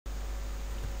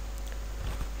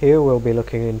Here we'll be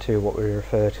looking into what we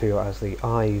refer to as the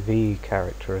IV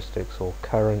characteristics, or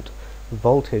current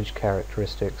voltage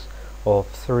characteristics, of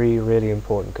three really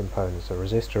important components: a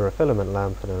resistor, a filament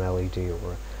lamp, and an LED,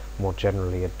 or more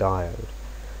generally a diode.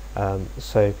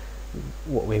 So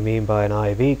what we mean by an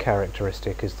IV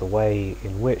characteristic is the way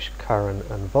in which current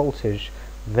and voltage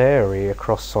vary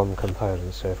across some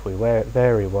components. So if we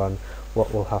vary one,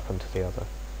 what will happen to the other?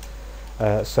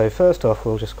 So first off,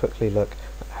 we'll just quickly look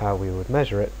at how we would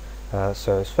measure it.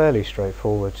 So it's fairly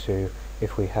straightforward.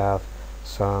 If we have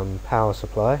some power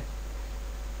supply,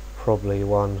 probably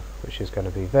one which is going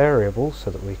to be variable so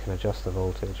that we can adjust the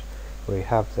voltage. We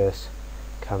have this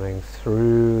coming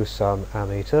through some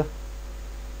ammeter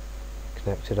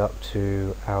connected up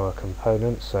to our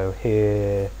component. So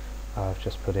here I've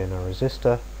just put in a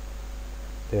resistor.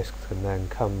 This can then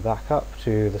come back up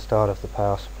to the start of the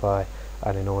power supply,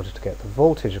 and in order to get the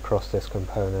voltage across this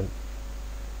component,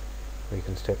 we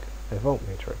can stick a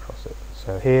voltmeter across it.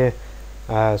 So here,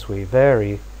 as we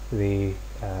vary the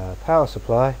power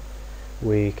supply,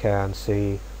 we can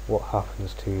see what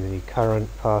happens to the current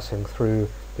passing through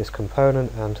this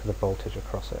component and to the voltage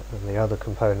across it. And the other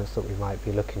components that we might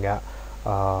be looking at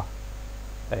are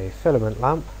a filament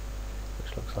lamp,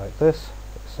 which looks like this.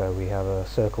 So we have a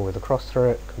circle with a cross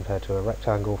through it compared to a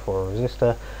rectangle for a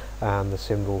resistor, and the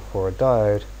symbol for a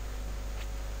diode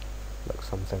looks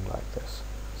something like this.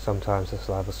 Sometimes this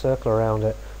will have a circle around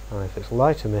it, and if it's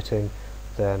light emitting,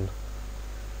 then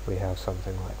we have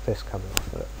something like this coming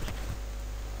off of it.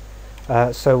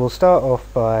 So we'll start off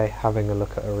by having a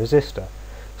look at a resistor.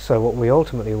 So what we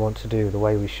ultimately want to do, the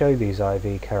way we show these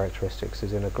IV characteristics,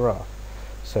 is in a graph.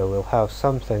 So we'll have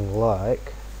something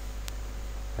like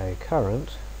a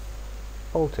current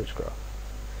voltage graph.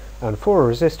 And for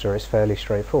a resistor, it's fairly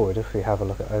straightforward. If we have a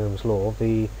look at Ohm's law,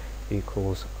 V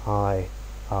equals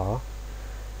IR.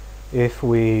 If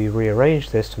we rearrange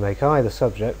this to make I the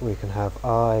subject, we can have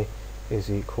I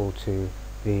is equal to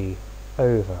V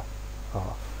over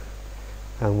R.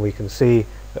 And we can see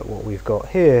that what we've got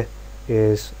here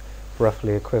is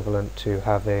roughly equivalent to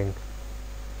having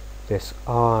this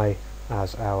I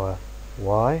as our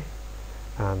Y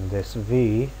and this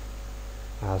V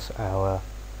as our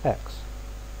X.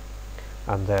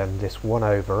 And then this 1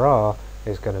 over R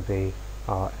is going to be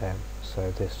Rm. So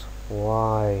this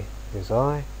Y is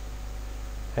I,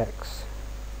 X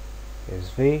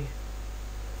is V,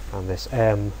 and this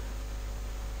M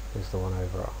is the 1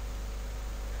 over R.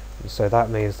 And so that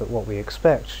means that what we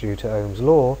expect due to Ohm's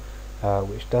law,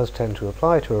 which does tend to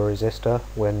apply to a resistor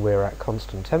when we're at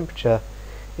constant temperature,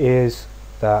 is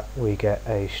that we get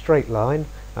a straight line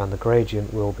and the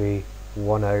gradient will be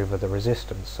 1 over the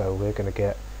resistance. So we're going to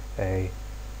get a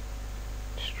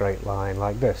straight line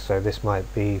like this. So this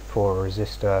might be for a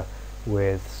resistor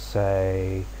with,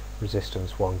 say,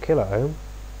 resistance 1 kilo ohm.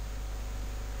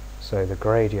 So the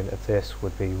gradient of this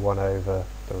would be 1 over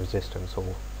the resistance,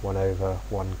 or 1 over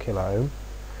 1 kilo ohm.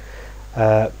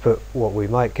 But what we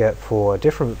might get for a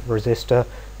different resistor,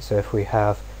 so if we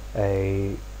have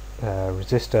a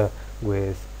resistor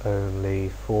with only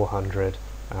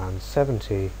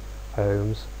 470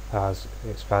 ohms as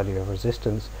its value of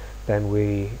resistance, then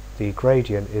the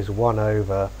gradient is 1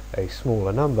 over a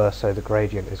smaller number, so the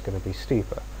gradient is going to be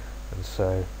steeper. And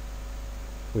so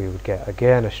we would get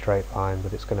again a straight line,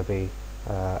 but it's going to be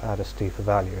at a steeper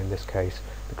value. In this case,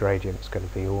 the gradient is going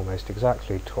to be almost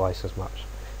exactly twice as much.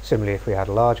 Similarly, if we had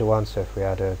a larger one, so if we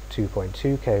had a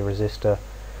 2.2k resistor,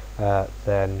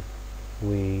 then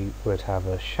we would have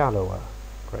a shallower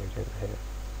gradient here.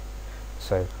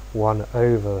 So 1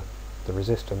 over the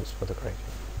resistance for the gradient.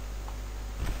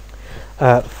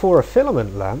 For a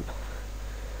filament lamp,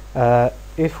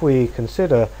 if we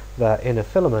consider that in a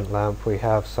filament lamp we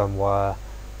have some wire,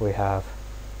 we have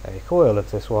a coil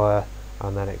of this wire,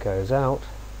 and then it goes out,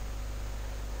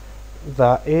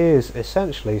 that is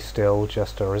essentially still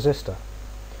just a resistor.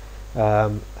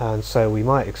 And so we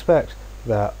might expect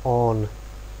that on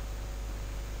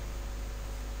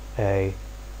a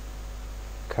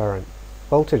current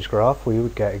voltage graph we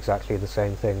would get exactly the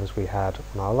same thing as we had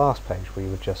on our last page. We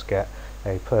would just get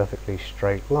a perfectly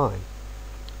straight line.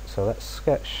 So let's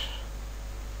sketch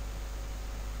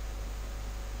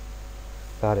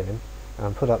that in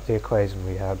and put up the equation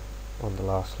we had on the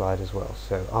last slide as well.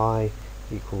 So I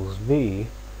equals V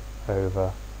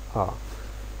over R.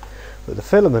 But the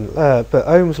filament, but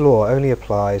Ohm's law only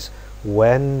applies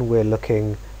when we're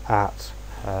looking at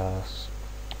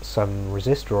some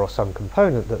resistor or some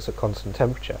component that's at constant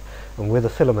temperature. And with a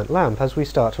filament lamp, as we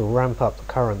start to ramp up the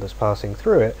current that's passing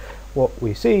through it, what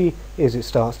we see is it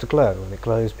starts to glow, and it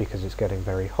glows because it's getting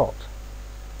very hot.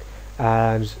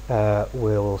 And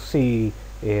we'll see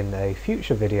in a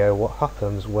future video what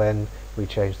happens when we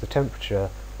change the temperature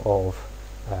of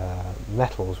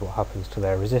metals, what happens to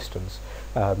their resistance.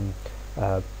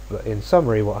 But in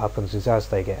summary, what happens is as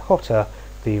they get hotter,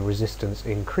 the resistance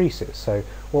increases. So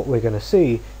what we're going to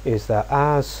see is that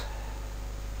as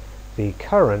the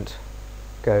current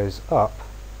goes up,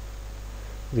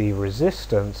 the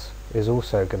resistance is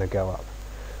also going to go up.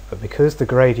 But because the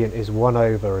gradient is 1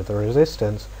 over the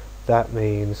resistance, that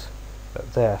means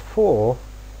that therefore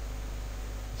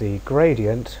the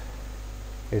gradient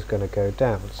is going to go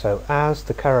down. So as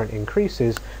the current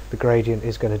increases, the gradient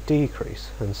is going to decrease,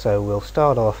 and so we'll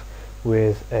start off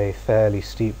with a fairly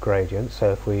steep gradient.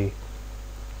 So if we,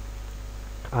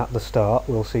 at the start,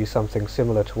 we'll see something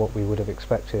similar to what we would have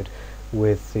expected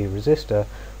with the resistor,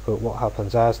 but what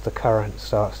happens as the current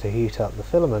starts to heat up the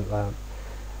filament lamp,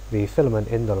 the filament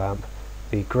in the lamp,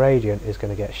 the gradient is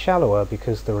going to get shallower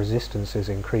because the resistance is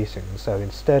increasing. And so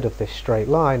instead of this straight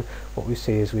line, what we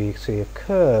see is we see a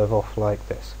curve off like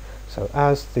this. So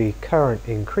as the current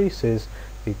increases,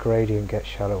 the gradient gets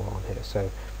shallower on here. So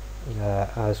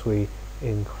as we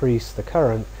increase the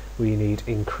current, we need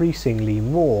increasingly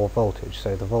more voltage.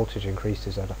 So the voltage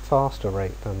increases at a faster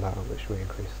rate than that at which we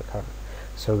increase the current.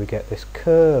 So we get this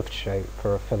curved shape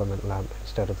for a filament lamp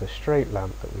instead of the straight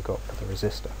lamp that we got for the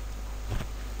resistor.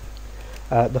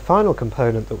 The final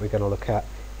component that we're going to look at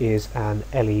is an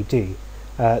LED.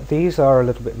 These are a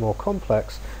little bit more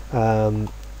complex, but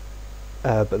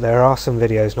there are some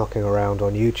videos knocking around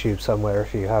on YouTube somewhere.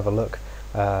 If you have a look,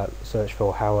 search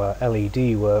for how a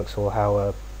LED works or how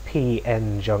a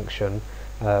PN junction,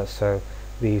 so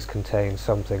these contain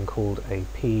something called a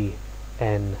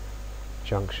PN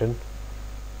junction.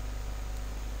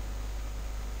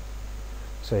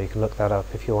 So you can look that up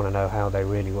if you want to know how they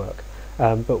really work.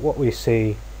 But what we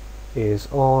see is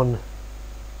on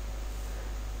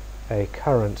a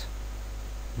current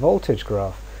voltage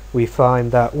graph, we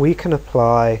find that we can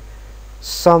apply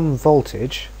some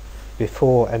voltage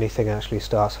before anything actually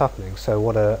starts happening. So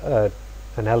what an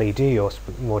LED, or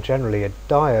more generally a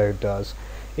diode, does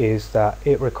is that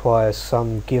it requires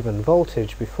some given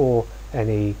voltage before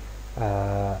any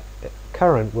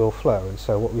current will flow. And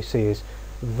so what we see is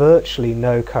virtually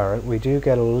no current. We do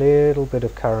get a little bit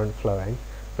of current flowing,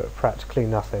 but practically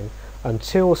nothing,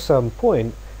 until some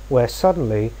point where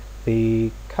suddenly the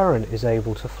current is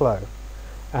able to flow.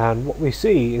 And what we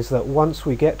see is that once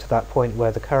we get to that point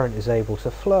where the current is able to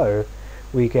flow,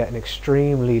 we get an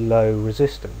extremely low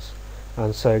resistance.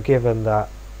 And so given that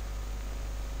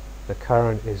the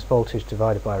current is voltage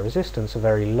divided by resistance, a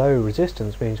very low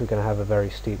resistance means we're going to have a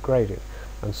very steep gradient.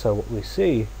 And so what we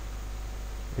see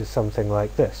is something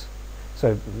like this.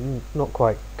 So not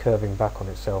quite curving back on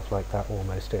itself like that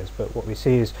almost is, but what we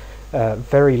see is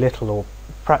very little or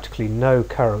practically no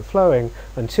current flowing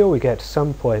until we get to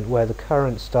some point where the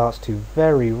current starts to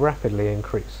very rapidly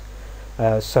increase.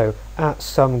 So at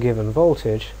some given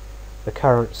voltage, the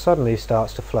current suddenly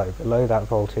starts to flow. Below that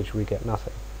voltage we get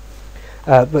nothing.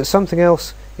 But something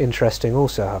else interesting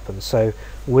also happens. So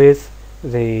with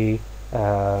the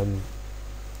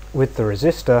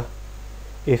resistor,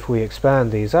 if we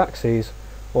expand these axes,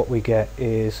 what we get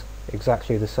is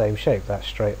exactly the same shape. That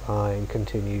straight line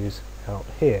continues out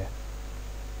here.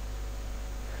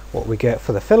 What we get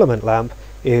for the filament lamp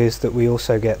is that we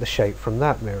also get the shape from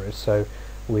that mirrored. So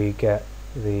we get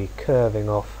the curving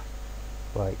off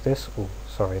like this. Oh,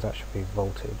 sorry, that should be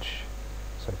voltage.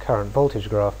 So current voltage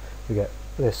graph, we get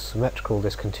this symmetrical,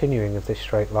 this continuing of this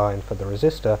straight line for the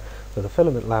resistor. For the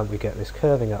filament lamp we get this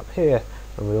curving up here,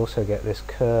 and we also get this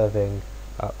curving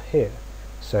up here.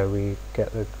 So we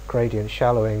get the gradient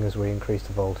shallowing as we increase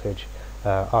the voltage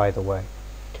either way.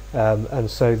 And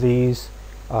so these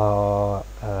are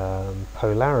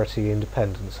polarity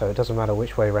independent, so it doesn't matter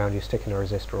which way round you stick in a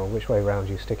resistor or which way round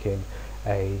you stick in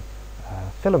a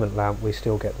filament lamp, we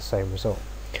still get the same result.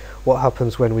 What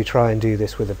happens when we try and do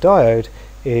this with a diode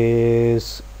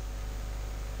is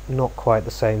not quite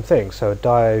the same thing. So a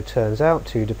diode turns out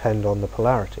to depend on the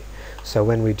polarity. So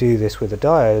when we do this with a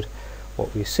diode,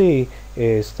 what we see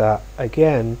is that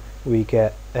again we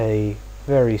get a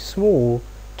very small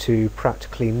to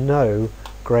practically no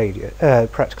gradient,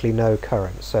 practically no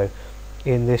current. So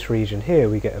in this region here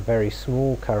we get a very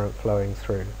small current flowing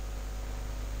through,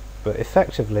 but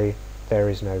effectively there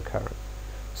is no current.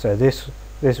 So this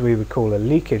we would call a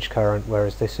leakage current,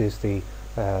 whereas this is the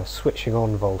switching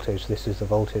on voltage. This is the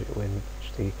voltage at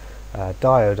which the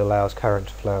diode allows current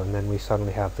to flow, and then we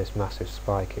suddenly have this massive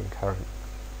spike in current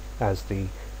as the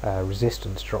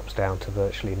resistance drops down to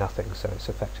virtually nothing. So it's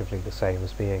effectively the same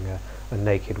as being a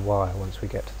naked wire once we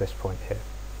get to this point here.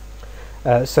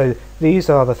 So these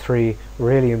are the three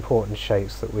really important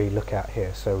shapes that we look at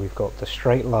here. So we've got the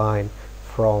straight line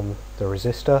from the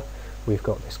resistor, we've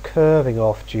got this curving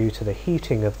off due to the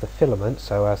heating of the filament,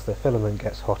 so as the filament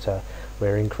gets hotter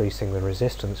we're increasing the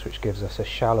resistance, which gives us a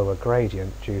shallower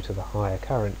gradient due to the higher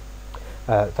current.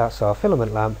 That's our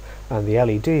filament lamp, and the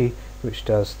LED, which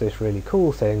does this really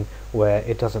cool thing where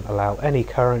it doesn't allow any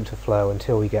current to flow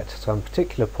until we get to some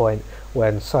particular point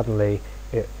when suddenly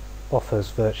it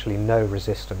offers virtually no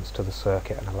resistance to the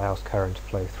circuit and allows current to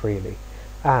flow freely,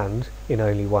 and in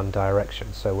only one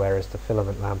direction. So whereas the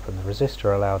filament lamp and the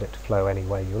resistor allowed it to flow any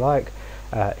way you like,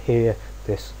 here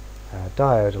this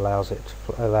diode allows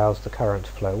the current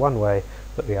to flow one way,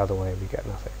 but the other way we get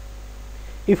nothing.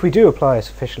 If we do apply a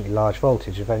sufficiently large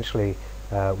voltage, eventually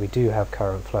we do have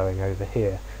current flowing over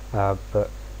here, and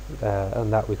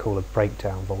that we call a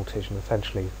breakdown voltage, and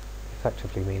effectively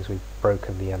means we've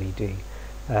broken the LED,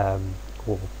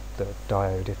 or the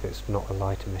diode if it's not a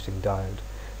light emitting diode.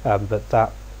 But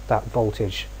that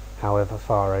voltage, however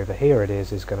far over here it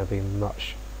is going to be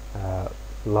much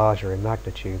larger in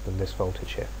magnitude than this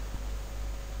voltage here.